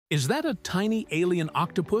Is that a tiny alien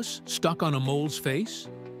octopus stuck on a mole's face?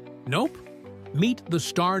 Nope. Meet the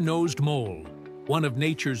star-nosed mole, one of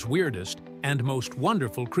nature's weirdest and most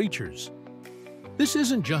wonderful creatures. This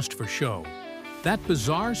isn't just for show. That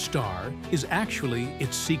bizarre star is actually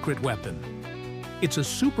its secret weapon. It's a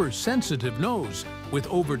super-sensitive nose with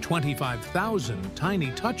over 25,000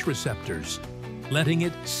 tiny touch receptors, letting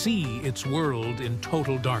it see its world in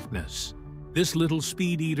total darkness. This little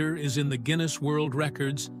speed eater is in the Guinness World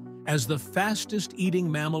Records as the fastest-eating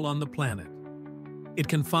mammal on the planet. It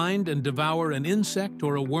can find and devour an insect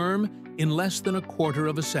or a worm in less than a quarter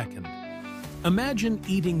of a second. Imagine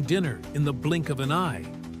eating dinner in the blink of an eye.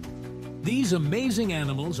 These amazing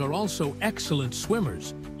animals are also excellent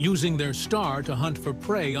swimmers, using their star to hunt for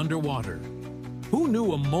prey underwater. Who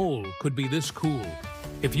knew a mole could be this cool?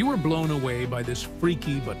 If you were blown away by this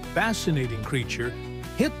freaky but fascinating creature,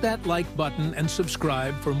 hit that like button and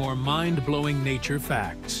subscribe for more mind-blowing nature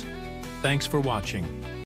facts. Thanks for watching.